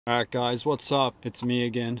Alright guys, what's up? It's me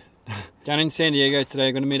again. Down in San Diego today,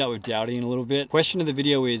 I'm going to meet up with Dowdy in a little bit. Question of the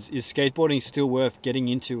video is skateboarding still worth getting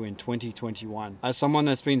into in 2021? As someone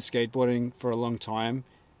that's been skateboarding for a long time,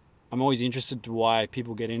 I'm always interested to why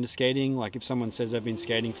people get into skating. Like if someone says they've been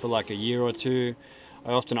skating for like a year or two,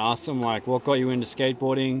 I often ask them like, what got you into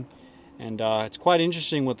skateboarding? And it's quite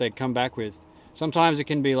interesting what they come back with. Sometimes it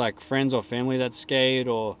can be like friends or family that skate,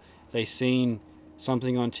 or they've seen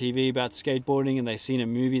something on TV about skateboarding and they've seen a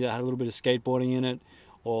movie that had a little bit of skateboarding in it.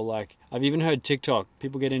 Or like, I've even heard TikTok.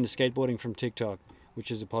 People get into skateboarding from TikTok,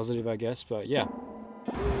 which is a positive, I guess, but yeah.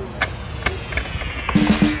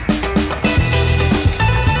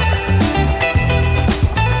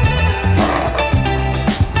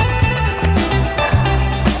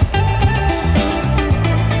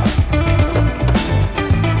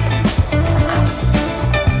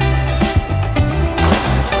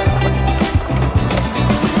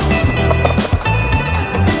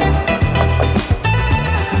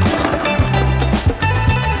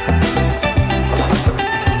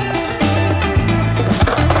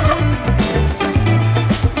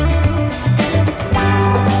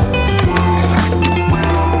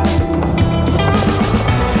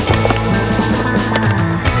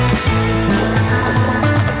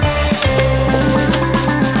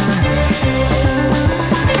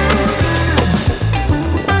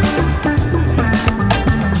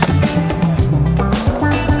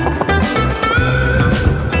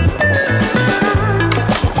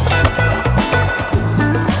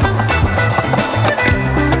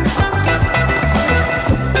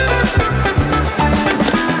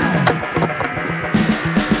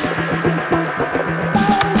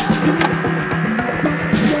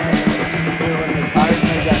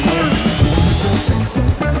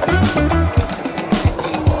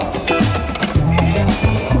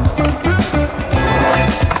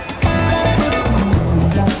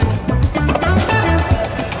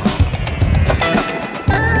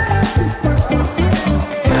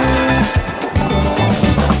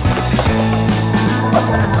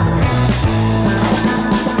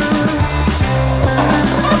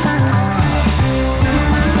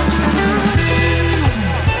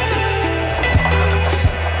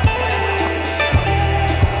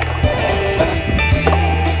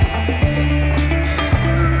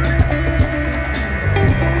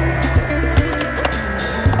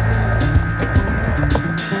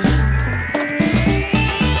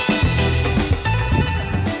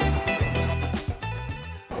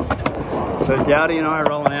 So Dowdy and I are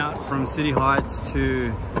rolling out from City Heights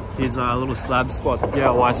to his little slab spot, the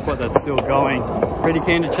DIY spot that's still going. Pretty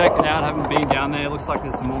keen to check it out, haven't been down there. Looks like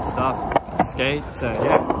there's some more stuff to skate, so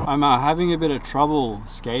yeah. I'm having a bit of trouble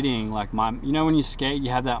skating. Like you know when you skate, you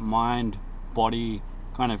have that mind-body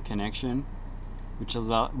kind of connection, which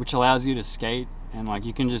allows you to skate, and like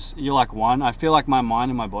you're like one. I feel like my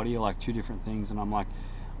mind and my body are like two different things, and I'm like,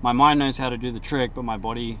 my mind knows how to do the trick, but my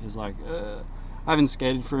body is like, I haven't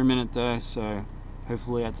skated for a minute though, so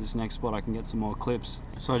hopefully at this next spot I can get some more clips.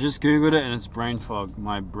 So I just googled it and it's brain fog.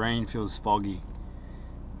 My brain feels foggy.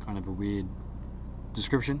 Kind of a weird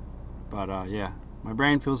description, but yeah, my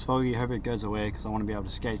brain feels foggy. Hope it goes away because I want to be able to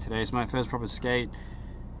skate today. It's my first proper skate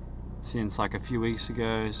since like a few weeks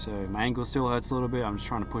ago, so my ankle still hurts a little bit. I'm just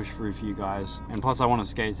trying to push through for you guys, and plus I want to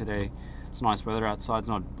skate today. It's nice weather outside. It's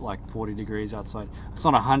not like 40 degrees outside. It's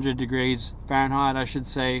not 100 degrees Fahrenheit, I should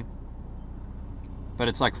say, but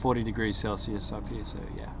it's like 40 degrees Celsius up here, so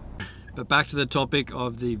yeah. But back to the topic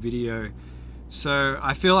of the video. So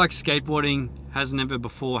I feel like skateboarding has never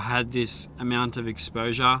before had this amount of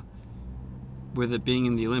exposure, with it being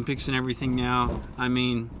in the Olympics and everything now. I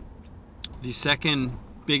mean, the second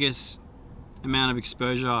biggest amount of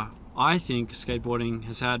exposure I think skateboarding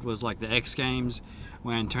has had was like the X Games,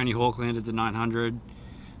 when Tony Hawk landed the 900.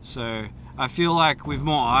 So I feel like with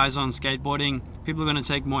more eyes on skateboarding, people are going to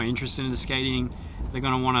take more interest into skating. They're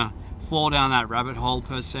going to want to fall down that rabbit hole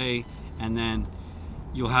per se, and then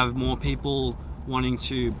you'll have more people wanting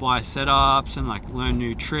to buy setups and like learn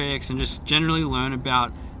new tricks and just generally learn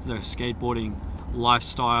about the skateboarding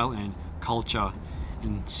lifestyle and culture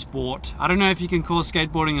and sport. I don't know if you can call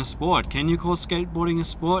skateboarding a sport. Can you call skateboarding a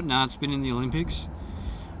sport now it's been in the Olympics?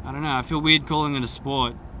 I don't know, I feel weird calling it a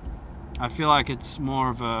sport. I feel like it's more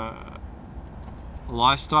of a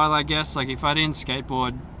lifestyle, I guess. Like if I didn't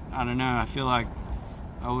skateboard, I don't know, I feel like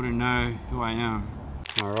I wouldn't know who I am.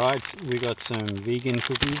 Alright, we got some vegan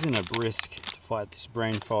cookies and a brisk to fight this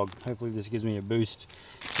brain fog. Hopefully this gives me a boost.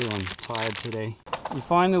 Feeling tired today. You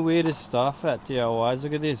find the weirdest stuff at DIYs.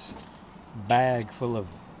 Look at this bag full of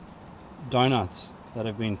donuts that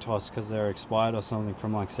have been tossed because they're expired or something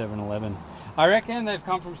from like 7-Eleven. I reckon they've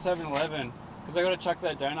come from 7-Eleven because I got to chuck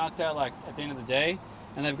their donuts out like at the end of the day,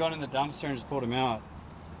 and they've gone in the dumpster and just pulled them out.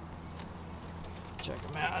 Check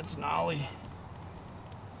them out, it's gnarly.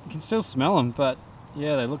 You can still smell them, but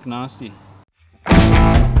yeah, they look nasty.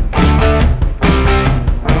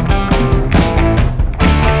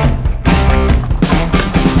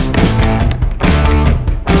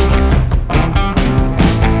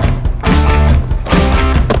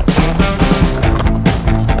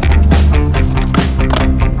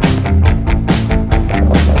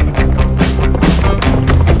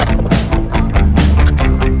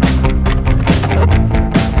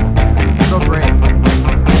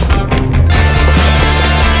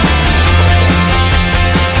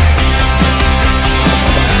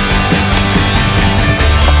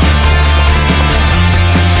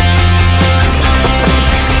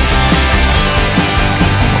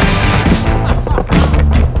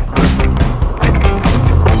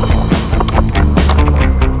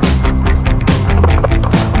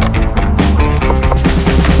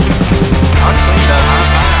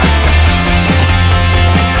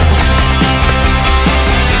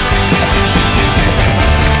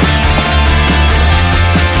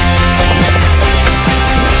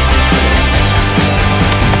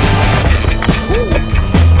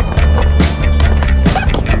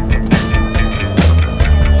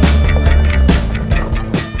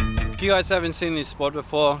 If you guys haven't seen this spot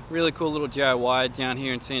before, really cool little DIY down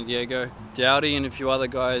here in San Diego. Dowdy and a few other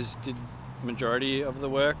guys did majority of the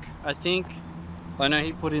work, I think. I know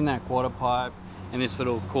he put in that quarter pipe and this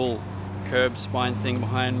little cool curb spine thing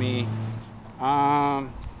behind me.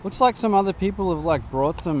 Looks like some other people have like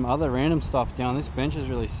brought some other random stuff down. This bench is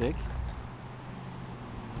really sick.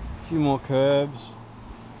 A few more curbs.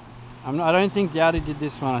 I don't think Dowdy did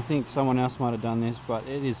this one. I think someone else might have done this, but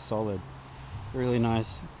it is solid. Really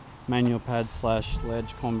nice manual pad /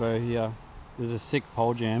 ledge combo here. There's a sick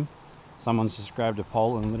pole jam. Someone's just grabbed a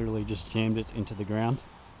pole and literally just jammed it into the ground.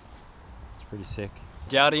 It's pretty sick.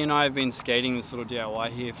 Dowdy and I have been skating this little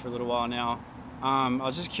DIY here for a little while now. I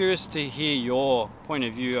was just curious to hear your point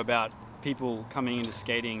of view about people coming into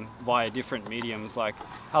skating via different mediums. Like,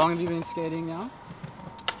 how long have you been skating now?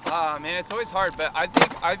 Man, it's always hard, but I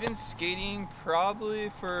think I've been skating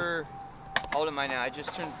probably for, how old am I now? I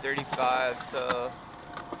just turned 35, so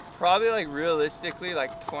probably like realistically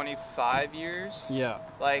like 25 years. Yeah.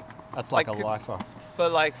 Like that's like a lifer.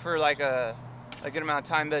 But like for like a good amount of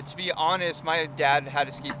time. But to be honest, my dad had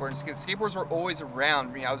a skateboard, and skateboards were always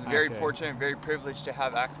around me. I was very fortunate, very privileged to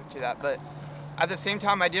have access to that. But at the same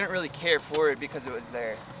time, I didn't really care for it because it was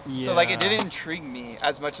there. Yeah. So like it didn't intrigue me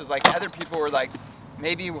as much as like other people were like,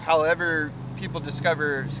 maybe however people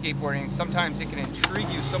discover skateboarding, sometimes it can intrigue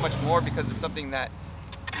you so much more because it's something that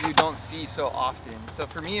you don't see so often. So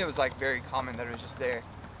for me, it was like very common that it was just there.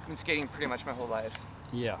 I've been skating pretty much my whole life.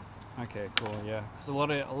 Yeah. Okay. Cool. Yeah. Because a lot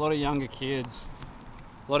of younger kids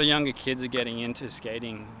are getting into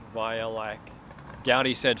skating via like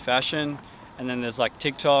Dowdy said fashion, and then there's like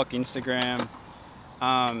TikTok, Instagram.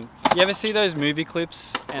 You ever see those movie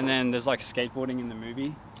clips and then there's like skateboarding in the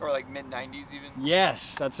movie? Or like mid-90s even?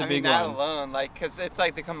 Yes, that's a big one. That alone, like, because it's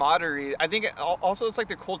like the camaraderie. I think also it's like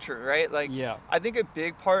the culture, right? Like, yeah. I think a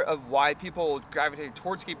big part of why people gravitate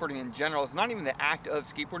towards skateboarding in general is not even the act of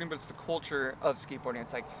skateboarding, but it's the culture of skateboarding.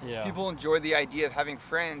 It's like people enjoy the idea of having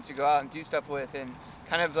friends to go out and do stuff with and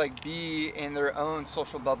kind of like be in their own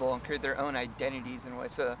social bubble and create their own identities in a way.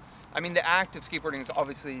 So, I mean, the act of skateboarding is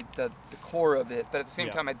obviously the core of it, but at the same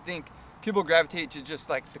time, I think people gravitate to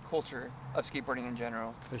just like the culture of skateboarding in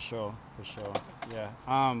general. For sure, yeah.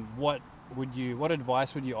 What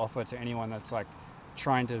advice would you offer to anyone that's like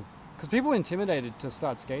trying to, because people are intimidated to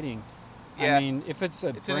start skating. Yeah. I mean, if it's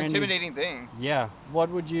an intimidating thing. Yeah. What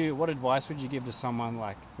advice would you give to someone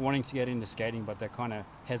like wanting to get into skating but they're kind of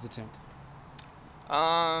hesitant?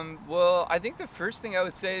 Well, I think the first thing I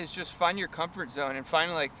would say is just find your comfort zone and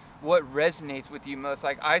find like what resonates with you most.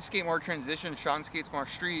 Like I skate more transition, Sean skates more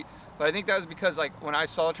street, but I think that was because like when I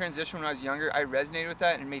saw transition when I was younger, I resonated with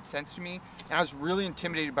that and it made sense to me. And I was really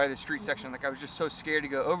intimidated by the street section. Like I was just so scared to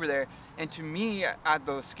go over there. And to me at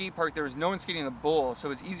the skate park, there was no one skating the bull. So it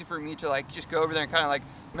was easy for me to like just go over there and kind of like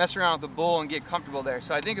mess around with the bull and get comfortable there.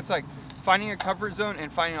 So I think it's like finding a comfort zone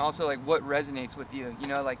and finding also like what resonates with you. You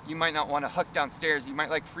know, like you might not want to huck downstairs. You might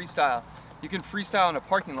like freestyle. You can freestyle in a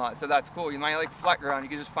parking lot, so that's cool. You might like flat ground. You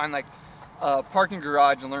can just find like a parking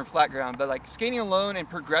garage and learn flat ground. But like skating alone and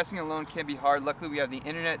progressing alone can be hard. Luckily, we have the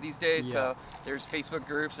internet these days, so there's Facebook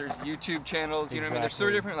groups, there's YouTube channels. You know what I mean? There's so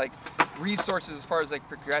different like resources as far as like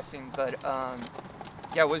progressing. But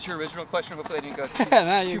yeah, what was your original question? Hopefully I didn't go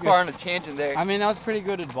too far on a tangent there. I mean, that was pretty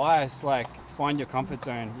good advice. Like find your comfort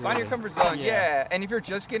zone. Find your comfort zone, yeah. And if you're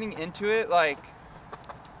just getting into it, like,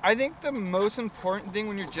 I think the most important thing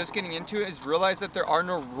when you're just getting into it is realize that there are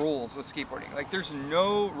no rules with skateboarding. Like, there's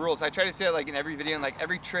no rules. I try to say it like in every video and like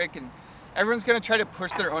every trick, and everyone's gonna try to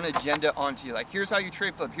push their own agenda onto you. Like, here's how you tray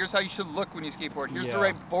flip, here's how you should look when you skateboard, here's the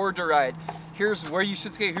right board to ride, here's where you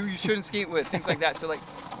should skate, who you shouldn't skate with, things like that. So like,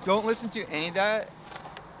 don't listen to any of that.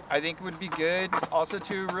 I think it would be good also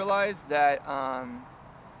to realize that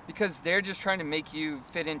because they're just trying to make you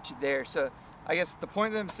fit into there. So I guess the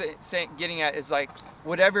point that I'm getting at is like,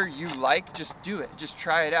 whatever you like, just do it, just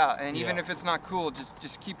try it out. And even if it's not cool,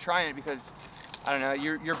 just keep trying it, because I don't know,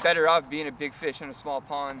 you're better off being a big fish in a small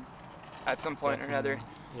pond at some point or another.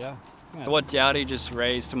 Yeah. What Dowdy just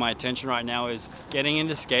raised to my attention right now is getting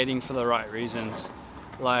into skating for the right reasons.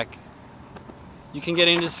 Like, you can get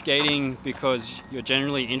into skating because you're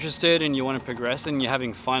generally interested and you want to progress and you're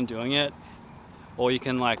having fun doing it. Or you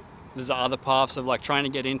can, like, there's other paths of like trying to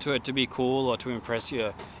get into it to be cool or to impress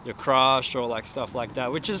your crush or like stuff like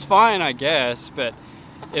that, which is fine, I guess, but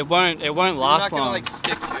it won't last long. You're not gonna like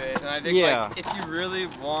stick to it. And I think like if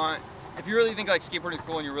you really think like skateboarding is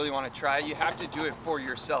cool and you really want to try it, you have to do it for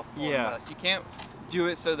yourself. You can't do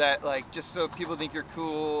it so that like just so people think you're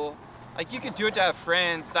cool. Like, you could do it to have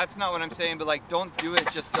friends. That's not what I'm saying, but like, don't do it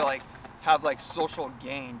just to like have like social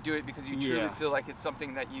gain. Do it because you truly feel like it's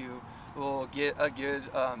something that you will get a good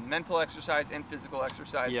mental exercise and physical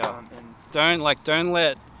exercise from. And don't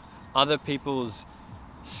let other people's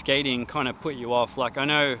skating kind of put you off. Like, I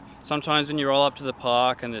know sometimes when you roll up to the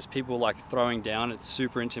park and there's people like throwing down, it's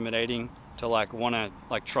super intimidating to like want to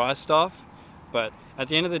like try stuff. But at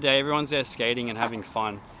the end of the day, everyone's there skating and having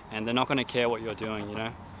fun, and they're not going to care what you're doing, you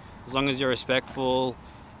know? As long as you're respectful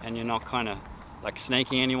and you're not kind of like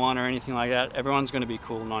snaking anyone or anything like that, everyone's going to be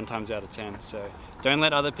cool 9 times out of 10. So don't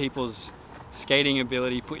let other people's skating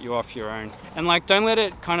ability put you off your own. And like, don't let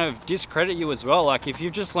it kind of discredit you as well. Like, if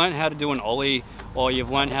you've just learned how to do an ollie or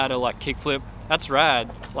you've learned how to like kickflip, that's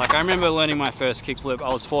rad. Like, I remember learning my first kickflip.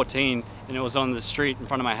 I was 14 and it was on the street in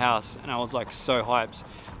front of my house, and I was like so hyped.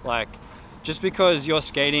 Like, just because your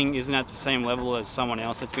skating isn't at the same level as someone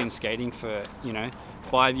else that's been skating for, you know,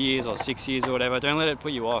 5 years or 6 years or whatever, don't let it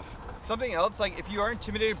put you off. Something else, like if you are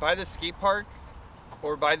intimidated by the skate park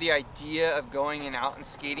or by the idea of going and out and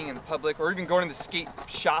skating in public, or even going to the skate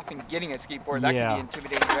shop and getting a skateboard, that can be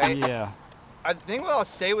intimidating, right? Yeah. I think what I'll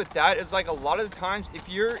say with that is like, a lot of the times if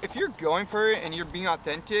you're going for it and you're being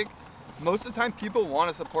authentic, most of the time people want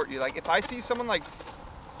to support you. Like, if I see someone like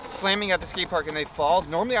slamming at the skate park and they fall,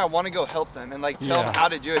 normally I want to go help them and like tell them how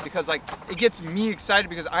to do it, because like it gets me excited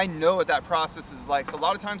because I know what that process is like. So a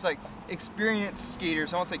lot of times, like, experienced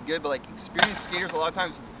skaters, I won't say good, but like experienced skaters a lot of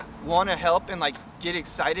times want to help and like get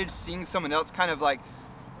excited seeing someone else kind of like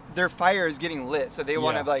their fire is getting lit, so they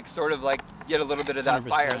want to like sort of like get a little bit of that 100%.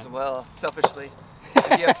 Fire as well, selfishly,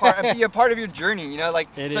 and be a part of your journey, you know, like.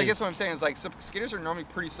 I guess what I'm saying is like, skaters are normally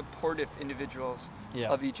pretty supportive individuals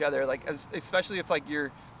of each other, like especially if like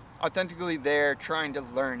you're authentically there trying to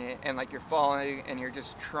learn it and like you're falling and you're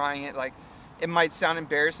just trying it. Like, it might sound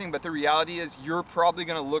embarrassing, but the reality is you're probably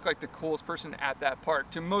going to look like the coolest person at that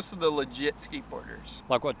park to most of the legit skateboarders.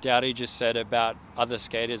 Like what Dowdy just said about other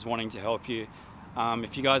skaters wanting to help you.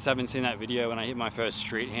 If you guys haven't seen that video when I hit my first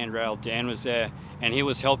street handrail, Dan was there and he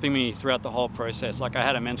was helping me throughout the whole process. Like, I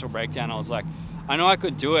had a mental breakdown. I was like, I know I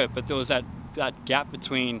could do it, but there was that gap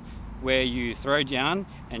between where you throw down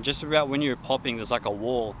and just about when you're popping, there's like a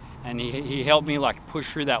wall. And he helped me like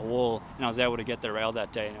push through that wall, and I was able to get the rail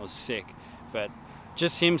that day, and it was sick. But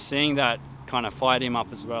just him seeing that kind of fired him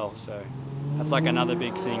up as well. So that's like another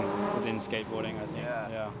big thing within skateboarding, I think.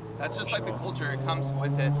 Yeah. That's just like the culture, it comes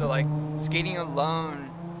with it. So like, skating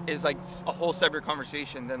alone is like a whole separate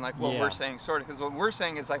conversation than like what we're saying, sort of. Because what we're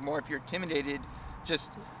saying is like, more if you're intimidated,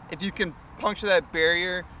 just if you can puncture that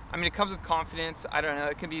barrier. I mean, it comes with confidence. I don't know.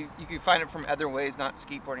 It can be, you can find it from other ways, not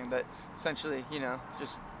skateboarding, but essentially, you know,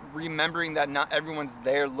 just remembering that not everyone's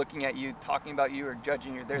there looking at you, talking about you, or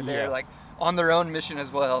judging you. They're there like on their own mission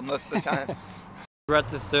as well most of the time. We're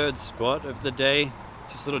at the third spot of the day.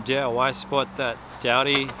 This little DIY spot that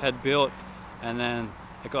Dowdy had built, and then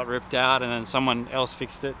it got ripped out, and then someone else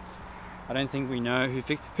fixed it. I don't think we know who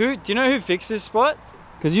fixed. Do you know who fixed this spot?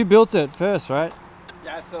 Because you built it first, right?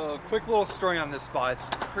 Yeah, so quick little story on this spot. It's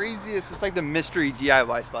craziest, it's like the mystery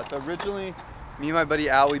DIY spot. So originally, me and my buddy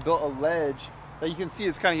Al, we built a ledge that you can see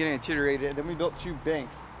it's kind of getting deteriorated, and then we built 2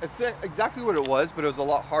 banks. It's exactly what it was, but it was a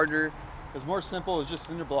lot harder. It was more simple, it was just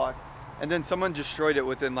cinder block. And then someone destroyed it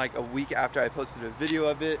within like a week after I posted a video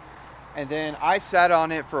of it. And then I sat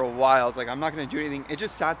on it for a while. I was like, I'm not gonna do anything. It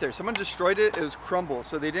just sat there. Someone destroyed it. It was crumble,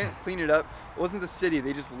 so they didn't clean it up. It wasn't the city.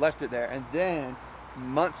 They just left it there. And then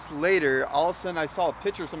months later, all of a sudden I saw a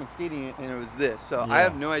picture of someone skating it, and it was this. So I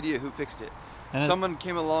have no idea who fixed it. And someone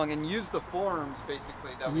came along and used the forms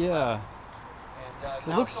basically that we left.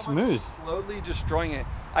 And it looks smooth. Slowly destroying it.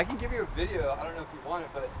 I can give you a video. I don't know if you want it,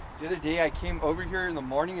 but the other day I came over here in the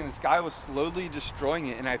morning and this guy was slowly destroying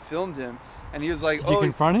it, and I filmed him, and he was like, Did you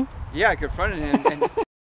confront him? Yeah, I confronted him. And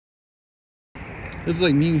this is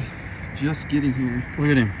like me just getting here. Look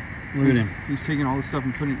at him. Look at him. He's taking all the stuff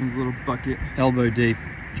and putting it in his little bucket. Elbow deep,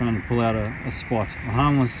 trying to pull out a spot, a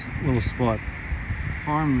harmless little spot.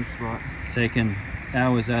 Harmless spot. It's taken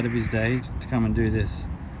hours out of his day to come and do this.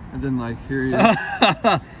 And then like here he is.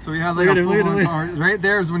 So we had like a full-on conversation. Right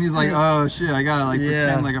there is when he's like, oh shit, I gotta like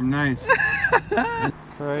pretend like I'm nice.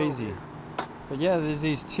 Crazy. But yeah, there's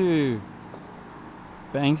these two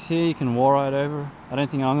banks here you can wall ride over. I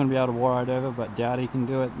don't think I'm gonna be able to wall ride over, but Dowdy can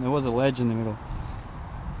do it. And there was a ledge in the middle.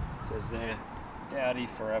 It says there, Dowdy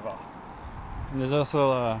forever. And there's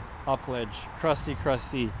also a up ledge,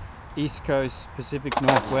 crusty East Coast Pacific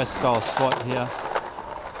Northwest style spot here.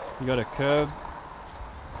 You got a curb.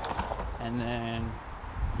 And then,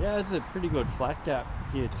 yeah, there's a pretty good flat gap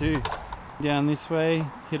here too. Down this way,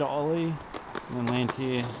 hit a ollie, and then land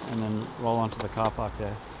here, and then roll onto the car park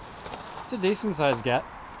there. It's a decent sized gap.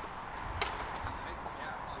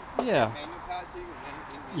 Yeah.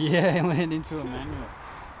 Yeah, land into a manual.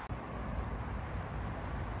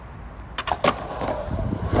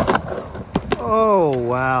 Oh,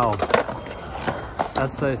 wow.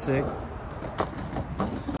 That's so sick.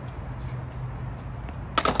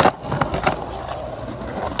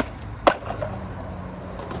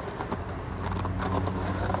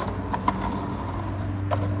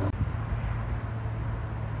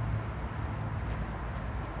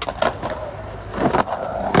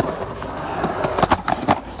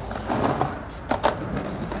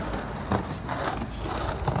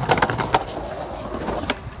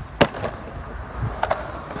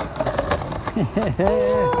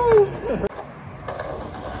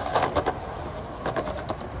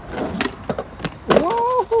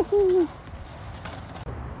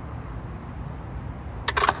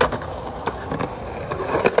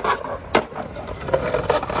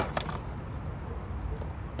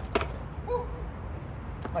 Whoa.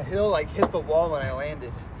 My heel like hit the wall when I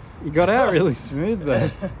landed. You got out really smooth though.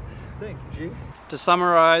 Thanks, G. To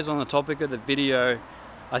summarize on the topic of the video,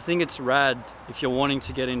 I think it's rad if you're wanting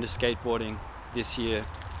to get into skateboarding this year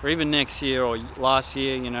or even next year or last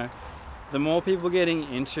year, you know, the more people getting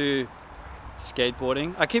into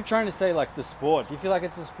skateboarding. I keep trying to say like the sport. Do you feel like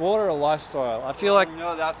it's a sport or a lifestyle? I feel like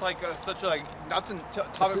no, that's like such a that's a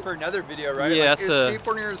topic for another video, right? Yeah, like, is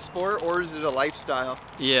skateboarding a sport or is it a lifestyle?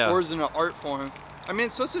 Yeah. Or is it an art form? I mean,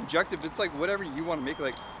 it's so subjective. It's like whatever you want to make.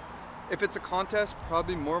 Like, if it's a contest,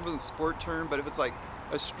 probably more of a sport term. But if it's like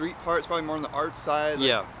a street part, it's probably more on the art side. Like,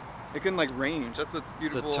 yeah. It can like range. That's what's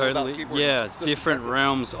beautiful about skateboarding. Yeah, it's different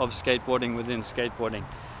realms of skateboarding within skateboarding.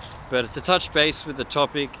 But to touch base with the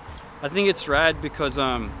topic, I think it's rad because,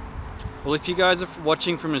 well, if you guys are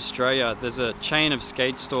watching from Australia, there's a chain of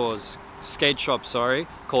skate shops,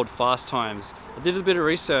 called Fast Times. I did a bit of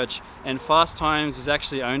research, and Fast Times is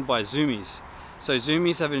actually owned by Zoomies. So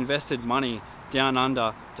Zoomies have invested money down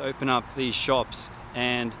under to open up these shops,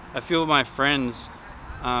 and a few of my friends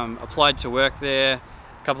applied to work there.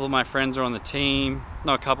 A couple of my friends are on the team.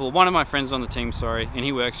 No, one of my friends is on the team, and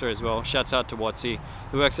he works there as well. Shouts out to Watsy,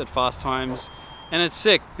 who works at Fast Times. And it's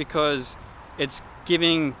sick because it's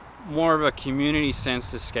giving more of a community sense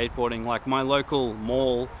to skateboarding. Like my local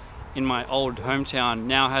mall in my old hometown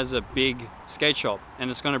now has a big skate shop,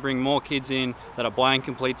 and it's going to bring more kids in that are buying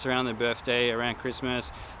completes around their birthday, around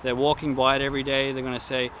Christmas. They're walking by it every day. They're going to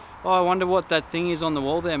say, oh, I wonder what that thing is on the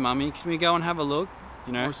wall there, Mummy. Can we go and have a look?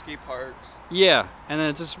 You know? More skate parks. Yeah, and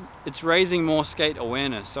then it's raising more skate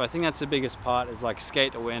awareness. So I think that's the biggest part, is like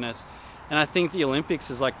skate awareness. And I think the Olympics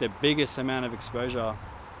is like the biggest amount of exposure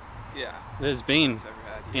there's been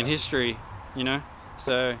in history, you know?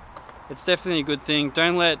 So it's definitely a good thing.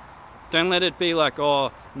 Don't let it be like,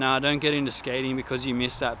 oh, nah, don't get into skating because you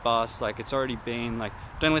missed that bus. Like, it's already been, like,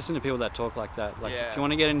 don't listen to people that talk like that. Like, if you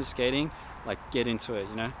want to get into skating, like, get into it,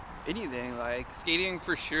 you know? Anything, like skating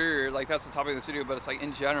for sure, like that's the topic of this video, but it's like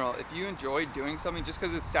in general, if you enjoy doing something, just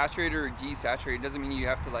because it's saturated or desaturated doesn't mean you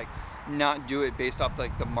have to like not do it based off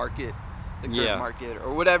like the market, the current market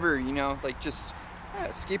or whatever, you know? Like just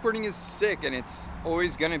skateboarding is sick, and it's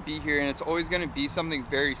always gonna be here, and it's always gonna be something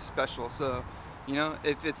very special. So, you know,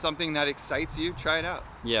 if it's something that excites you, try it out.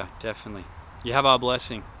 Yeah, definitely. You have our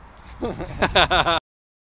blessing.